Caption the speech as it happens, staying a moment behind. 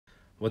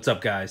What's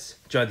up, guys?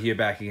 Judd here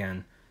back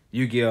again.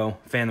 Yu-Gi-Oh!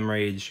 Phantom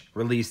Rage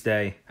release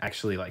day.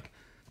 Actually, like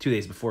 2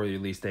 days before the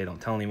release day.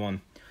 Don't tell anyone.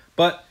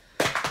 But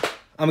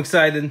I'm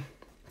excited.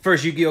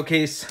 First Yu-Gi-Oh!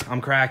 Case. I'm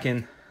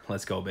cracking.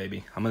 Let's go,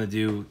 baby. I'm going to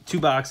do 2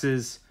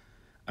 boxes,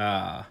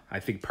 I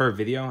think, per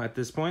video at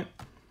this point.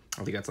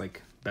 I think that's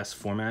like best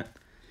format.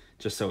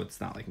 Just so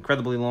it's not like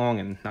incredibly long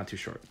and not too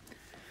short.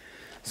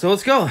 So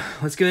let's go.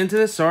 Let's get into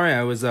this. Sorry,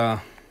 I was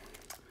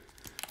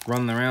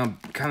running around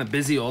kind of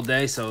busy all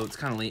day, so it's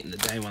kind of late in the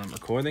day when I'm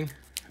recording.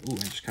 Ooh,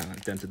 I just kind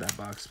of dented that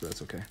box, but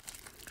that's okay.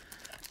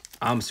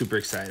 I'm super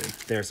excited.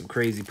 There are some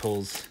crazy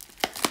pulls.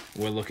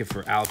 We're looking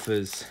for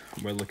alphas.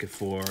 We're looking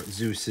for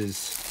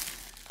Zeus's.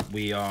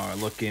 We are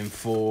looking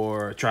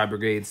for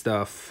Tri-Brigade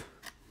stuff.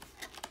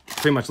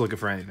 Pretty much looking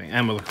for anything.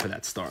 And we're looking for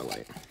that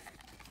Starlight.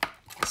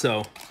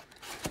 So,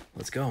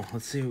 let's go.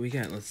 Let's see what we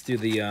get. Let's do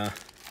the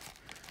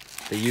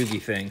Yugi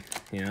thing,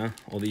 you know?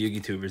 All the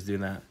Yugi tubers do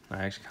that.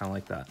 I actually kind of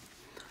like that.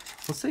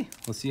 Let's see.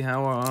 Let's see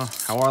how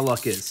our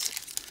luck is.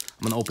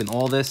 I'm gonna open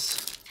all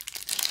this,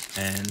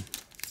 and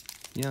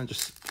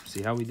just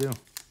see how we do.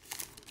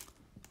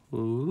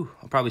 Ooh,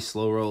 I'll probably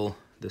slow roll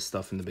this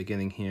stuff in the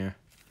beginning here,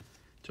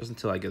 just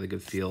until I get a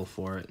good feel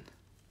for it.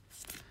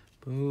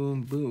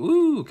 Boom, boom.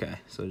 Ooh, okay.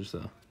 So just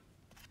a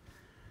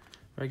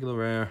regular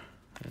rare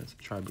and some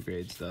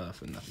Tri-Brigade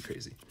stuff and nothing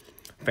crazy.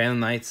 Phantom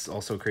Knights,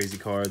 also a crazy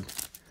card.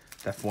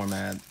 That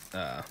format,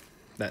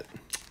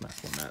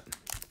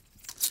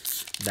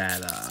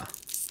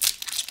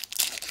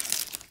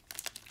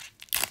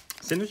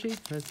 Synergy?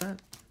 Is that?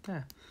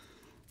 Yeah.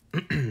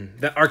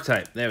 That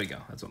archetype. There we go.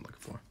 That's what I'm looking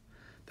for.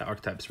 That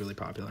archetype is really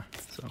popular.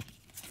 So,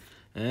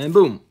 and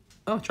boom.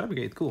 Oh,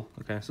 Tri-Brigade. Cool.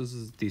 Okay, so this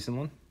is a decent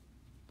one.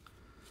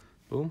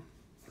 Boom.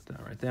 Put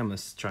that right there. I'm going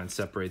to try and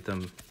separate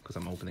them because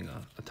I'm opening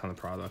a ton of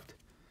product.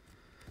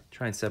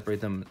 Try and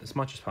separate them as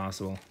much as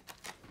possible.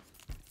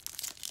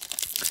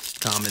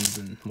 Commons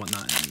and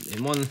whatnot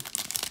in one.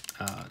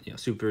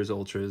 Supers,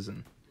 ultras,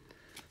 and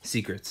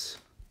secrets.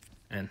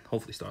 And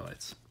hopefully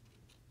Starlights.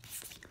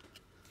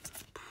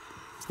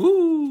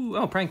 Ooh,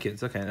 oh, Prank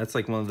Kids. Okay, that's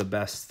like one of the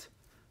best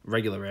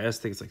regular rares.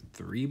 I think it's like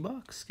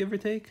 $3, give or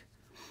take.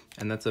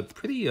 And that's a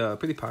pretty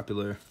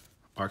popular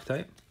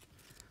archetype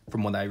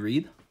from what I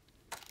read.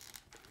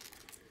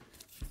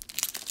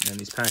 And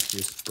these packs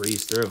just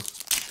breeze through.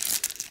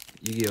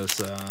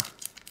 Yu-Gi-Oh's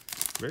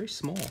very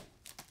small.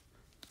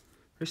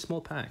 Very small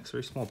packs,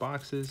 very small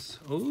boxes.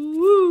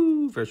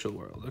 Ooh, Virtual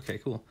World. Okay,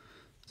 cool.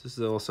 This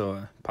is also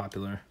a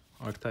popular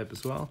archetype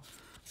as well,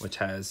 which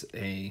has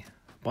a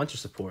bunch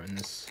of support in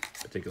this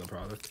particular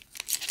product.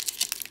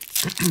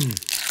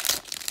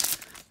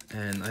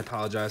 And I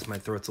apologize, my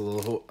throat's a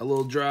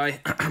little dry.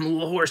 I'm a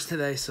little hoarse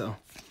today, so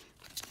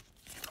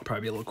I'll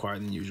probably be a little quieter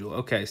than usual.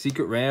 Okay,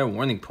 Secret Rare,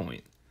 Warning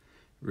Point.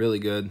 Really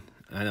good.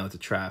 I know it's a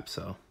trap,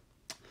 so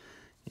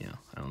I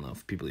don't know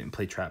if people even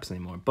play traps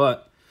anymore,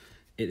 but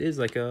it is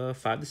like a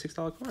 $5 to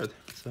 $6 card.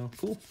 So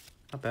cool.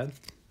 Not bad.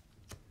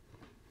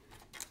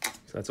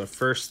 So that's our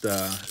first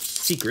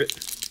secret.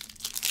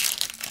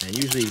 And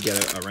usually you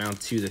get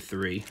around 2 to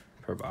 3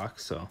 per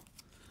box. So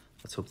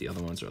let's hope the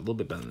other ones are a little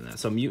bit better than that.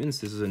 So Mutants,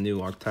 this is a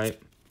new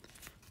archetype.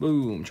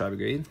 Boom,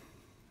 Tri-Brigade.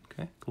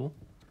 Okay, cool.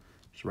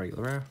 Just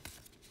regular rare.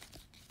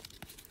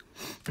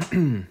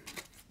 From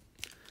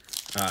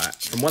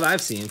what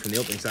I've seen, from the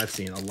openings I've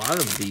seen, a lot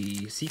of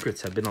the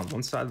secrets have been on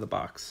one side of the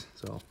box.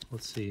 So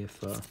let's see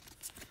if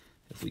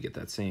we get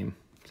that same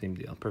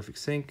deal. Perfect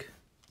Sync.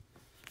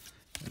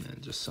 And then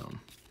just some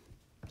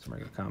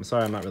regular comments.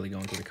 Sorry, I'm not really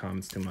going through the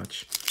comments too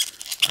much.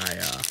 I'm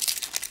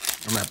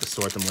gonna have to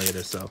sort them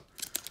later, so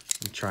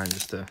I'm trying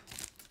just to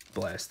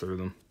blast through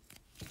them.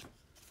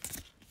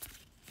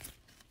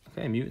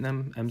 Okay,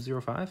 Mutant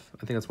M05. I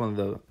think that's one of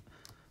the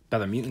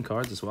better Mutant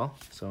cards as well,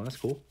 so that's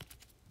cool.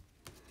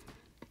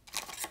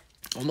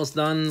 Almost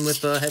done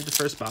with half the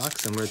first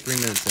box, and we're 3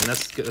 minutes in.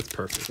 That's good. That's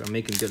perfect. I'm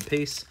making good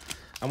pace.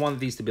 I wanted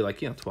these to be like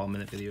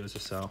 12-minute videos or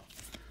so,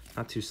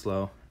 not too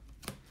slow.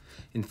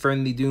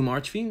 Infernally Doom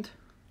Archfiend.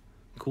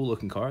 Cool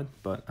looking card,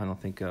 but I don't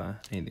think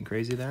anything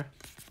crazy there.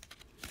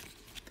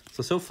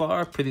 So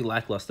far, pretty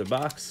lackluster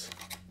box,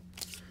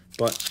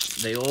 but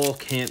they all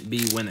can't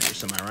be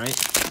winners, am I right?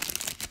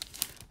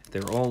 If they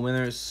were all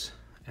winners,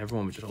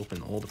 everyone would just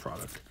open all the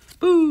product.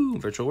 Boom!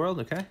 Virtual World,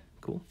 okay,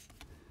 cool.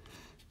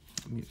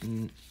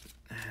 Mutant.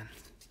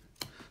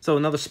 So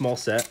another small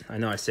set. I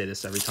know I say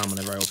this every time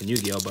whenever I open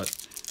Yu-Gi-Oh, but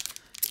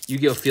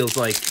Yu-Gi-Oh feels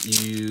like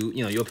you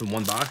open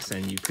one box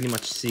and you pretty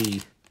much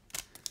see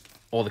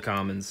all the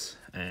commons,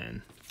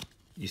 and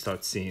you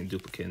start seeing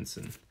duplicates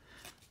and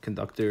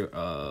Conductor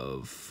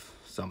of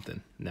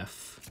something.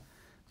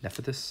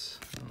 Nephitus?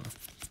 I don't know.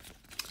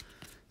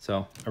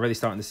 So already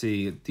starting to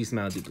see a decent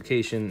amount of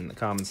duplication in the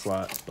common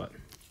slot, but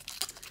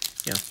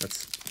yeah,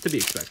 that's to be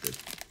expected.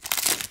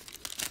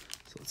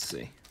 So let's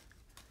see.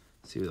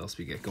 See what else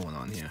we get going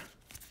on here.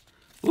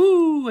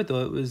 Woo! I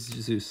thought it was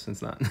Zeus.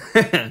 It's not.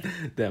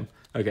 Damn.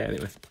 Okay,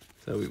 anyway.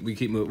 So we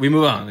keep moving. We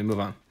move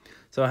on.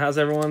 So how's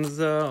everyone's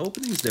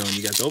openings doing?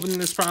 You guys opening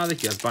this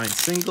product? You guys buying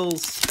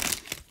singles?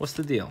 What's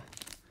the deal?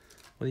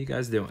 What are you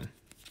guys doing?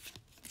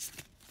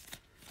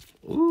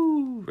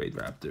 Retrograde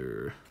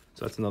Raptor.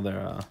 So that's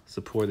another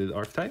supported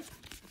archetype.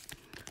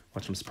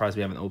 Which I'm surprised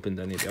we haven't opened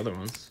any of the other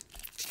ones.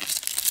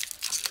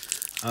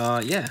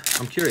 Yeah,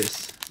 I'm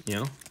curious. You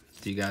know,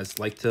 do you guys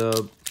like to?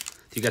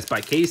 Do you guys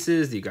buy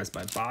cases? Do you guys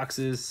buy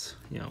boxes?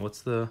 You know,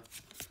 what's the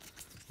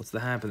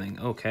happening?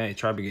 Okay,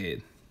 Tri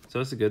Brigade. So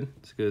it's a good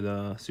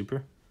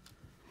super.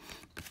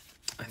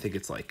 I think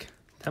it's like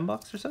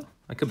 $10 or so.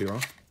 I could be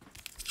wrong.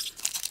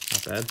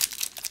 Not bad.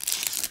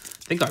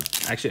 I think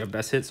our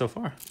best hit so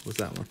far was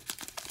that one.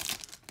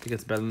 I think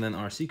it's better than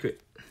our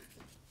secret.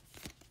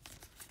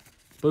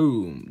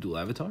 Boom, dual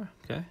avatar.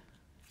 Okay,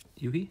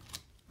 Yugi.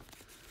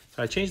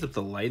 So I changed up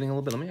the lighting a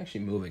little bit. Let me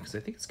actually move it because I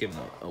think it's giving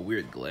a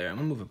weird glare. I'm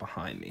gonna move it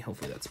behind me.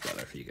 Hopefully that's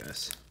better for you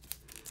guys.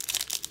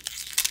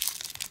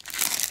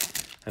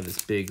 I have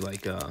this big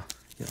like you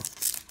know,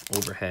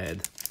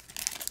 overhead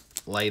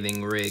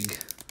lighting rig,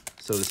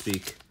 so to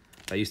speak,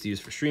 that I used to use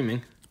for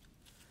streaming,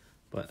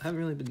 but I haven't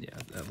really been. Yeah,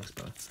 that looks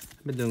better.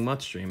 I've been doing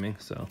much streaming,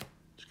 so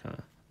just kind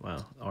of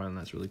wow. Oh, and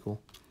that's really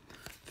cool.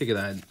 Figured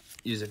I'd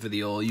use it for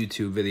the old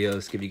YouTube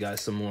videos, give you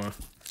guys some more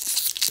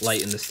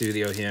light in the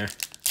studio here.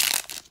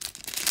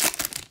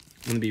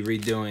 I'm gonna be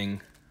redoing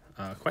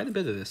quite a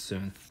bit of this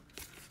soon.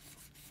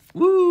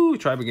 Woo!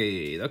 Tri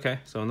Brigade. Okay,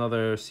 so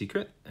another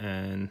secret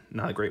and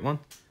not a great one.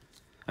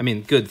 I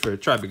mean, good for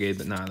Tri Brigade,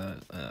 but not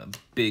a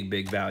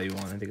big value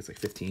one. I think it's like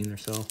 15 or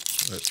so,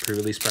 or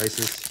pre-release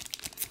prices.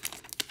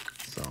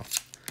 So,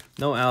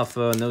 no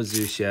alpha, no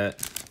Zeus yet.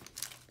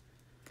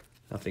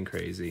 Nothing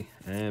crazy.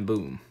 And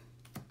boom.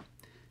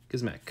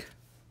 Gizmek.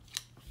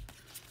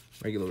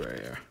 Regular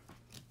rare.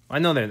 I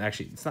know that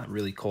actually, it's not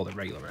really called a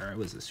regular rare. It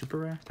was a super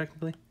rare,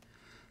 technically.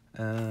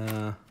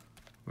 Where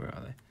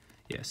are they?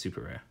 Yeah,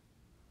 super rare.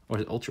 Or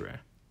is it ultra rare?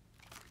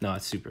 No,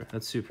 it's super.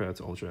 That's super,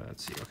 that's ultra,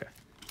 that's C. Okay.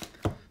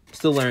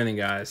 Still learning,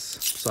 guys.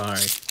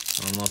 Sorry.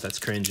 I don't know if that's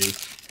cringy.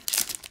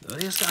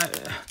 This guy,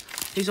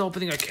 he's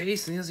opening a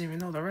case and he doesn't even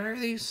know the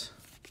rarities.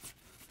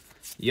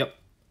 Yep,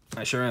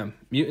 I sure am.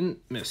 Mutant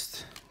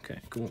missed. Okay,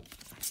 cool.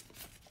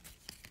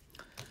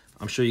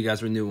 I'm sure you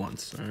guys were new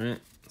ones, all right?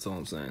 That's all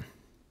I'm saying.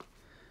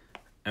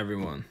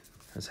 Everyone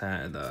has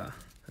had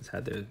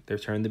their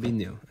turn to be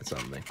new at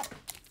something.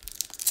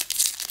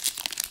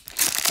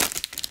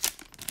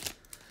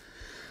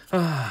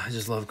 I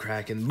just love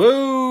cracking.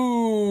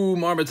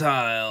 Boom!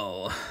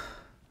 Arbitile.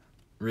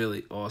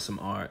 Really awesome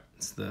art.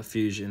 It's the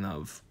fusion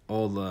of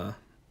all the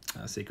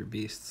sacred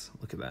beasts.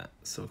 Look at that.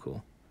 So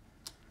cool.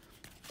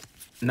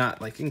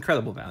 Not like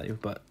incredible value,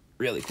 but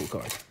really cool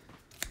card.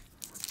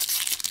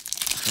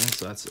 Okay,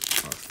 so that's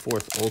our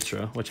 4th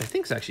Ultra, which I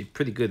think is actually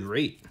pretty good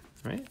rate,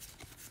 right?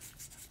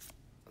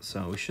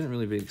 So we shouldn't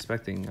really be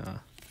expecting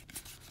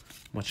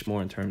much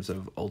more in terms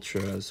of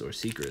Ultras or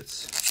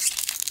Secrets.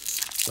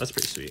 So that's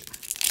pretty sweet.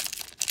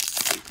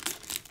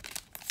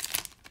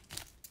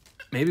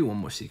 Maybe one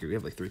more secret. We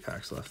have like 3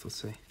 packs left. Let's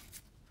see.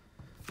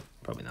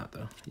 Probably not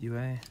though.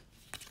 UA.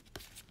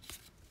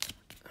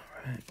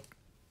 All right.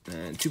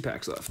 And 2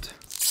 packs left.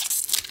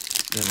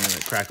 Then we're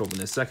gonna crack open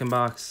this second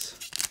box.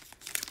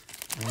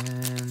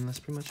 And that's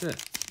pretty much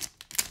it.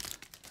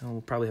 And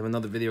we'll probably have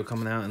another video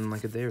coming out in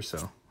like a day or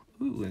so.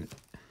 Ooh,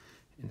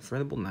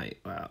 Incredible Night.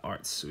 Wow,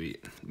 art's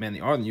sweet. Man,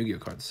 the art on Yu-Gi-Oh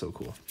card is so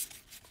cool.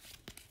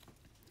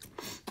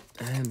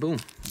 And boom,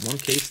 1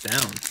 case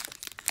down.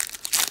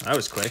 That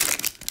was quick.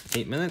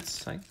 8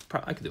 minutes? I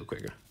could do it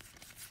quicker.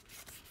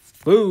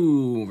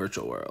 Boom!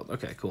 Virtual World.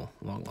 Okay, cool.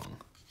 Long.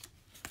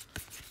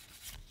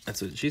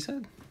 That's what she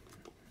said?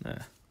 Nah.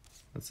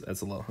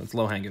 That's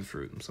low-hanging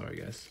fruit. I'm sorry,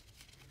 guys.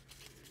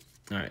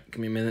 Alright, give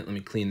me a minute. Let me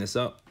clean this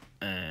up.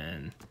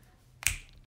 And